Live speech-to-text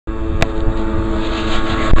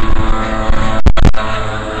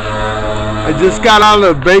I just got out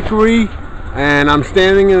of the bakery and I'm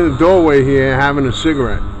standing in the doorway here having a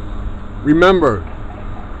cigarette. Remember,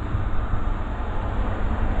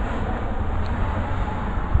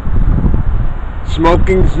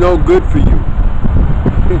 smoking's no good for you.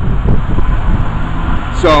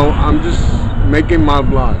 So I'm just making my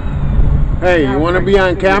vlog. Hey, you want to be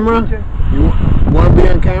on camera? You want to be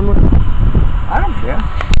on camera? I don't care.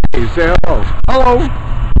 Hey, say hello. Hello.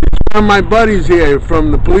 One of my buddies here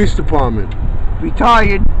from the police department.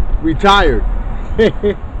 Retired. Retired.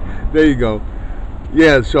 There you go.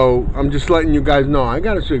 Yeah, so I'm just letting you guys know. I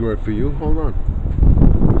got a cigarette for you. Hold on.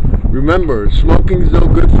 Remember, smoking is no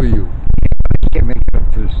good for you. I can't make it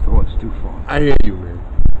up to the store. It's too far. I hear you, man.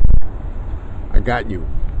 I got you.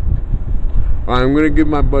 All right, I'm going to give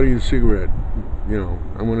my buddy a cigarette. You know,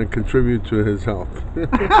 I'm going to contribute to his health.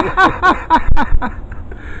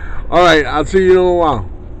 All right, I'll see you in a while.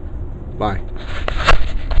 Bye.